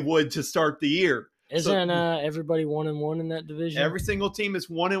hoped they would to start the year. Isn't everybody 1-1 in that division? Every single team is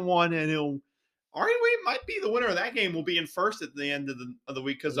 1-1, and might be the winner of that game will be in first at the end of the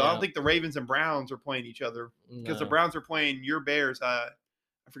week because I don't think the Ravens and Browns are playing each other because the Browns are playing your Bears. I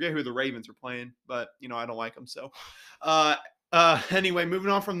forget who the Ravens are playing, but I don't like them. So, anyway, moving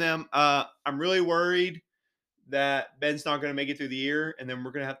on from them, I'm really worried that Ben's not going to make it through the year, and then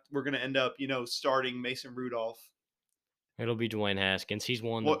we're gonna end up starting Mason Rudolph. It'll be Dwayne Haskins. He's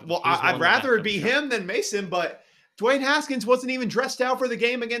won. I'd rather it be him than Mason, but Dwayne Haskins wasn't even dressed out for the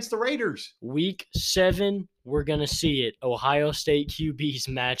game against the Raiders. Week 7, we're gonna see it. Ohio State QBs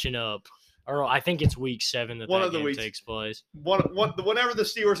matching up. Or I think it's week 7 that game takes place. Whenever the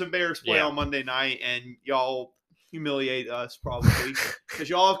Steelers and Bears play on Monday night, and y'all humiliate us probably because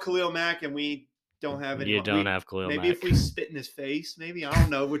y'all have Khalil Mack and we don't have any. You don't have Khalil Mack. Maybe if we spit in his face, maybe I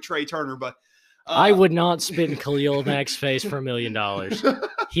don't know with Trey Turner, but. I would not spit in Khalil Mack's face for $1 million.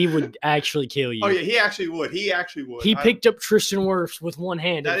 He would actually kill you. Oh, yeah, he actually would. He picked up Tristan Wirfs with one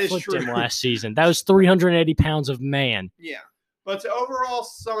hand and flipped him last season. That was 380 pounds of man. Yeah. But to overall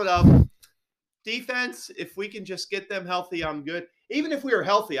sum it up, defense, if we can just get them healthy, I'm good. Even if we were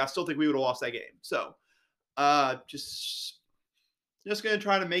healthy, I still think we would have lost that game. So just going to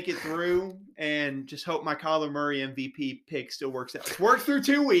try to make it through and just hope my Kyler Murray MVP pick still works out. It's worked through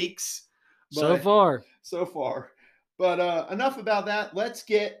 2 weeks. So far. But enough about that. Let's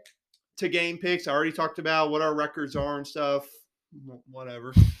get to game picks. I already talked about what our records are and stuff.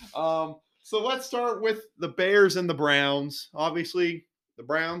 Whatever. So let's start with the Bears and the Browns. Obviously, the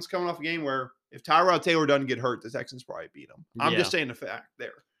Browns coming off a game where if Tyrod Taylor doesn't get hurt, the Texans probably beat them. I'm just saying the fact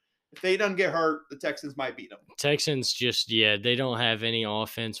there. If they don't get hurt, the Texans might beat them. Texans they don't have any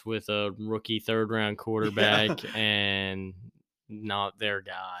offense with a rookie 3rd-round quarterback and not their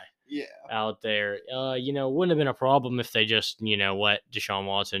guy. Yeah. Out there. Wouldn't have been a problem if they just, let Deshaun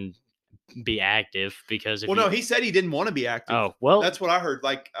Watson be active because no, he said he didn't want to be active. Oh, well. That's what I heard.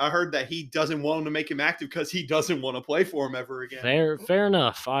 I heard that he doesn't want him to make him active because he doesn't want to play for him ever again. Fair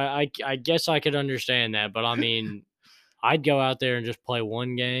enough. I guess I could understand that, but I mean, I'd go out there and just play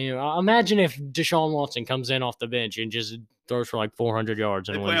one game. Imagine if Deshaun Watson comes in off the bench and just throws for like 400 yards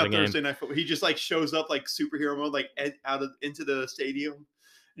and wins the game. Thursday night football. He just shows up like superhero mode, into the stadium.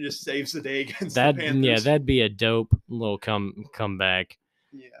 And just saves the day against the Panthers. Yeah, that'd be a dope little comeback.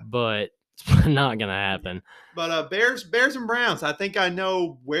 Yeah. But it's not going to happen. But Bears and Browns, I think I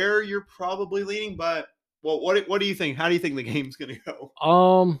know where you're probably leaning, but what do you think? How do you think the game's going to go?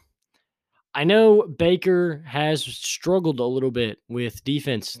 I know Baker has struggled a little bit with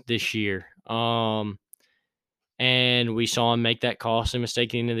defense this year. And we saw him make that costly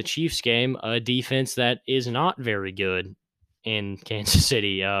mistake in the Chiefs game, a defense that is not very good in Kansas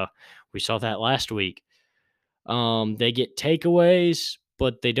City. We saw that last week. They get takeaways,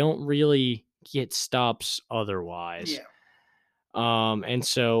 but they don't really get stops otherwise. Yeah. And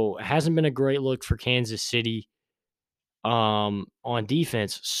so it hasn't been a great look for Kansas City on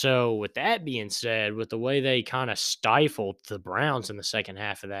defense. So with that being said, with the way they kind of stifled the Browns in the second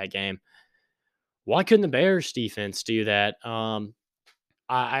half of that game, why couldn't the Bears defense do that?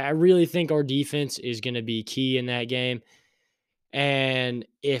 I really think our defense is going to be key in that game. And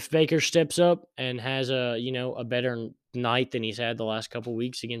if Baker steps up and has a better night than he's had the last couple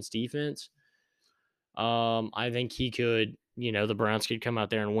weeks against defense, I think he could, the Browns could come out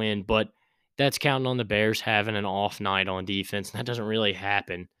there and win. But that's counting on the Bears having an off night on defense, and that doesn't really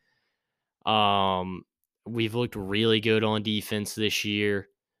happen. We've looked really good on defense this year,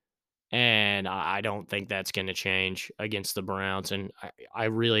 and I don't think that's going to change against the Browns. And I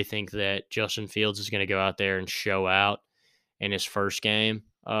really think that Justin Fields is going to go out there and show out in his first game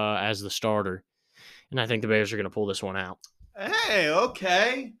as the starter. And I think the Bears are going to pull this one out. Hey,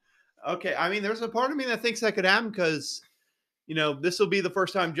 okay. I mean, there's a part of me that thinks that could happen because, this will be the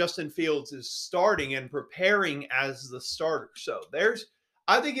first time Justin Fields is starting and preparing as the starter. So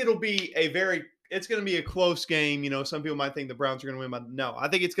I think it's going to be a close game. Some people might think the Browns are going to win, but no, I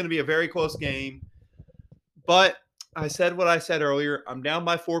think it's going to be a very close game. But I said what I said earlier. I'm down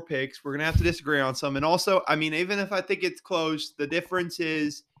by 4 picks. We're going to have to disagree on some. And also, I mean, even if I think it's close, the difference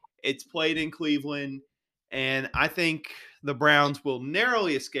is it's played in Cleveland, and I think the Browns will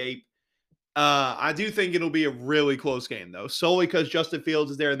narrowly escape. I do think it'll be a really close game, though, solely because Justin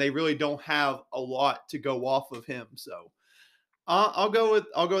Fields is there, and they really don't have a lot to go off of him. So I'll go with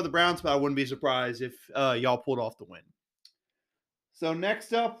the Browns, but I wouldn't be surprised if y'all pulled off the win. So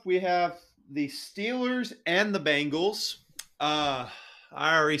next up, we have the Steelers and the Bengals. I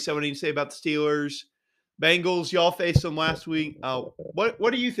already said what I need to say about the Steelers. Bengals, y'all faced them last week.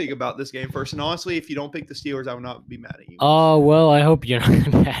 What do you think about this game first? And honestly, if you don't pick the Steelers, I will not be mad at you. Oh, well, I hope you're not going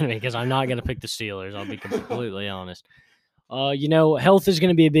to be mad at me because I'm not going to pick the Steelers. I'll be completely honest. Health is going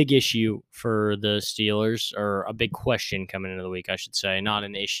to be a big issue for the Steelers, or a big question coming into the week, I should say. Not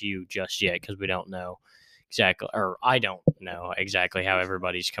an issue just yet because we don't know exactly, or I don't know exactly how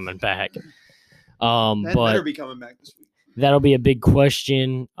everybody's coming back. Ben but better be coming back this week. That'll be a big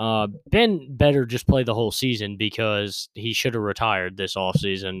question. Ben better just play the whole season because he should have retired this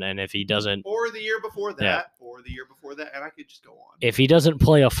offseason. And if he doesn't, or the year before that, and I could just go on. If he doesn't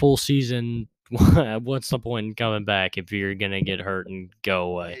play a full season, what's the point in coming back if you're gonna get hurt and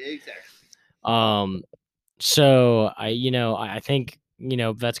go away? Exactly. So I think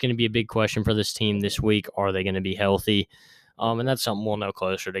that's going to be a big question for this team this week. Are they going to be healthy? And that's something we'll know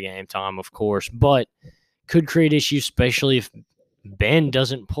closer to game time, of course. But could create issues, especially if Ben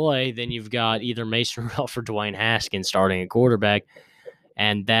doesn't play. Then you've got either Mason Rudolph or Dwayne Haskins starting at quarterback,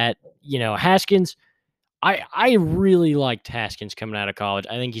 and that Haskins. I really liked Haskins coming out of college.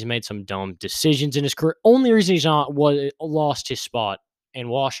 I think he's made some dumb decisions in his career. Only reason he's not lost his spot in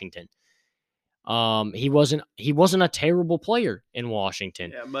Washington. He wasn't a terrible player in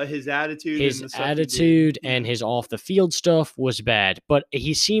Washington. Yeah, but his attitude and his off the field stuff was bad. But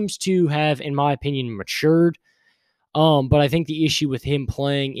he seems to have, in my opinion, matured. But I think the issue with him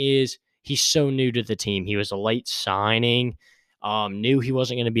playing is he's so new to the team. He was a late signing. Knew he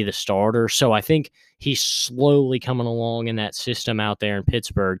wasn't going to be the starter. So I think he's slowly coming along in that system out there in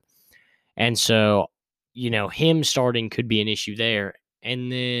Pittsburgh. And so, him starting could be an issue there.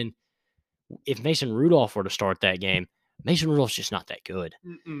 And then if Mason Rudolph were to start that game, Mason Rudolph's just not that good.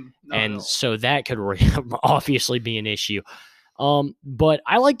 So that could obviously be an issue. But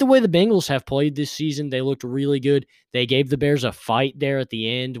I like the way the Bengals have played this season. They looked really good. They gave the Bears a fight there at the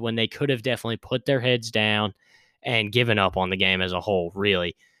end when they could have definitely put their heads down and given up on the game as a whole,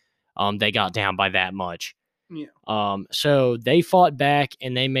 really. They got down by that much. Yeah. So they fought back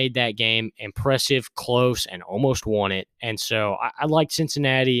and they made that game impressive, close, and almost won it. And so I like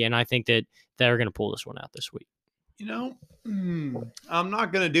Cincinnati, and I think that they're going to pull this one out this week. I'm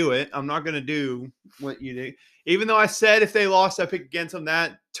not going to do it. I'm not going to do what you do. Even though I said if they lost, I pick against them,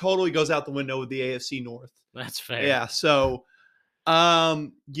 that totally goes out the window with the AFC North. That's fair. Yeah. So, lot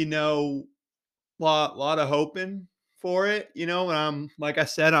of hoping for it, and I'm, like I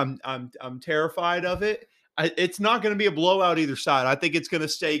said, I'm terrified of it. It's not going to be a blowout either side. I think it's going to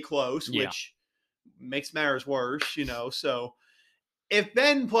stay close, which makes matters worse, So if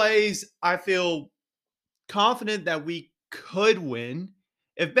Ben plays, I feel confident that we could win.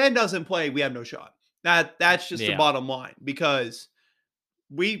 If Ben doesn't play, we have no shot. That's just the bottom line, because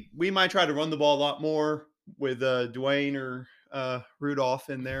we might try to run the ball a lot more with Dwayne or Rudolph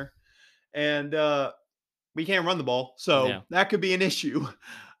in there, and we can't run the ball, so that could be an issue.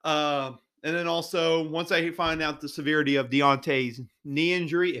 And then also, once I find out the severity of Deontay's knee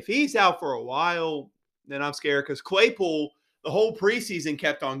injury, if he's out for a while, then I'm scared, because Claypool, the whole preseason,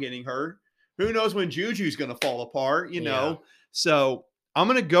 kept on getting hurt. Who knows when Juju's going to fall apart, So I'm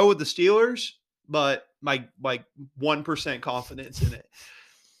going to go with the Steelers, but my 1% confidence in it.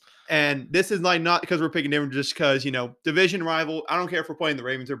 And this is not because we're picking them, just because, division rival. I don't care if we're playing the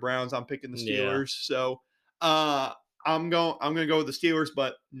Ravens or Browns. I'm picking the Steelers. So I'm going to go with the Steelers,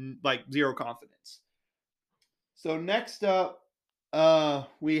 but zero confidence. So next up,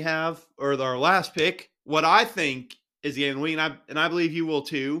 we have, our last pick, what I think is the game of the week, and I believe you will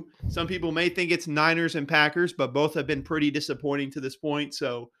too. Some people may think it's Niners and Packers, but both have been pretty disappointing to this point,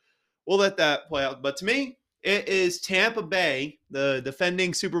 so we'll let that play out. But to me, it is Tampa Bay, the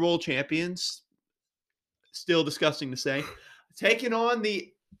defending Super Bowl champions, still disgusting to say, taking on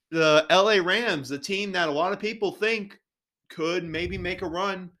the LA Rams, the team that a lot of people think could maybe make a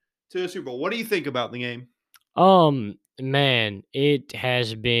run to the Super Bowl. What do you think about the game? Man, it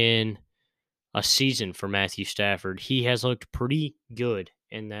has been a season for Matthew Stafford. He has looked pretty good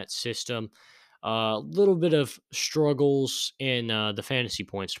in that system. A little bit of struggles in the fantasy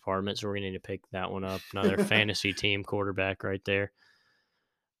points department, so we're going to need to pick that one up. Another fantasy team quarterback right there.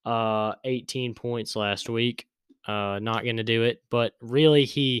 18 points last week. Not going to do it, but really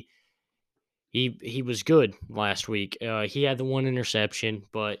he was good last week. He had the one interception,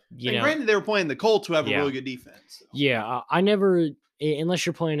 but granted, they were playing the Colts, who have a really good defense. So. Yeah, I never, unless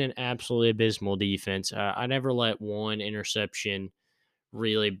you're playing an absolutely abysmal defense, I never let one interception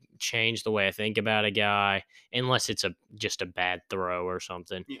really change the way I think about a guy, unless it's just a bad throw or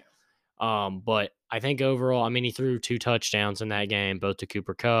something. Yeah. But I think overall, he threw 2 touchdowns in that game, both to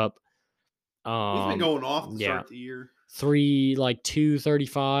Cooper Kupp. He's been going off to start the year.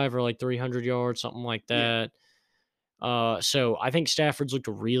 235 or 300 yards, something like that. So I think Stafford's looked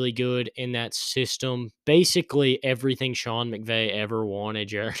really good in that system. Basically everything Sean McVay ever wanted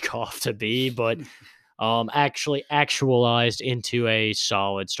Jared Goff to be, but actually actualized into a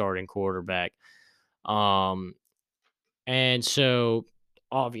solid starting quarterback. And so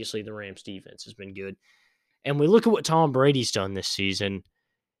obviously the Rams defense has been good. And we look at what Tom Brady's done this season,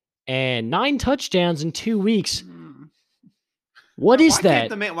 and 9 touchdowns in 2 weeks. What is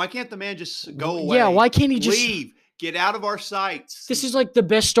that? Why can't the man just go away? Yeah, why can't he just leave? Get out of our sights. This is like the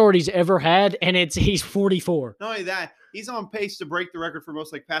best start he's ever had, and he's 44. Not only that, he's on pace to break the record for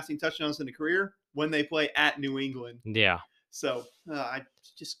most passing touchdowns in a career when they play at New England. Yeah. So I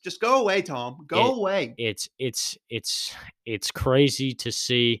just go away, Tom. Go away. It's crazy to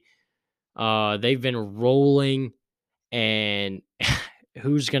see. They've been rolling, and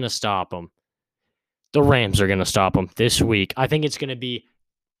who's gonna stop them? The Rams are gonna stop them this week. I think it's gonna be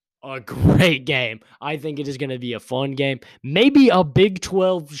a great game. I think it is going to be a fun game. Maybe a Big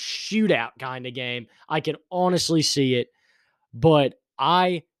 12 shootout kind of game. I can honestly see it. But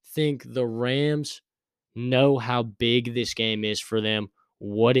I think the Rams know how big this game is for them,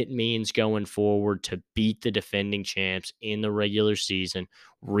 what it means going forward to beat the defending champs in the regular season,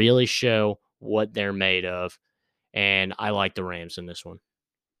 really show what they're made of. And I like the Rams in this one.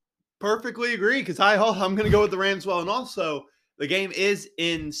 Perfectly agree, because I'm going to go with the Rams well. And also, the game is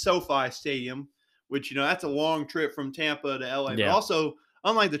in SoFi Stadium, which, that's a long trip from Tampa to LA. Yeah. But also,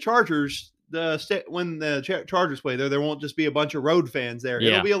 unlike the Chargers, when the Chargers play there won't just be a bunch of road fans there.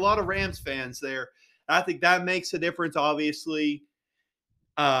 Yeah. It'll be a lot of Rams fans there. I think that makes a difference, obviously.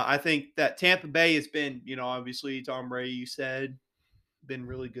 I think that Tampa Bay has been, obviously, Tom Brady, you said, been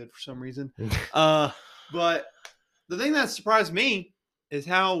really good for some reason. But the thing that surprised me is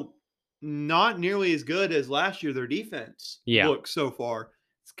how not nearly as good as last year their defense looks so far.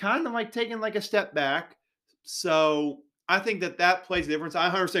 It's kind of like taking a step back. So I think that plays a difference.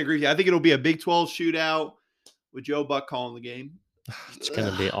 I 100% agree with you. I think it'll be a Big 12 shootout with Joe Buck calling the game. It's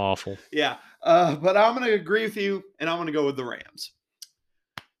going to be awful. Yeah. But I'm going to agree with you, and I'm going to go with the Rams.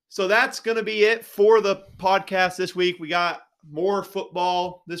 So that's going to be it for the podcast this week. We got more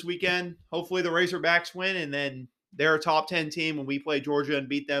football this weekend. Hopefully the Razorbacks win, and then they're a top 10 team when we play Georgia and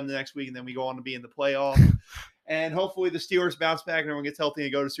beat them the next week, and then we go on to be in the playoff. And hopefully the Steelers bounce back and everyone gets healthy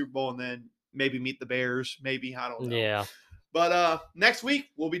and go to Super Bowl, and then maybe meet the Bears. Maybe, I don't know. Yeah. But next week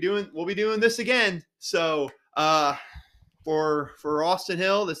we'll be doing this again. So for Austin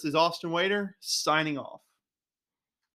Hill, this is Austin Waiter signing off.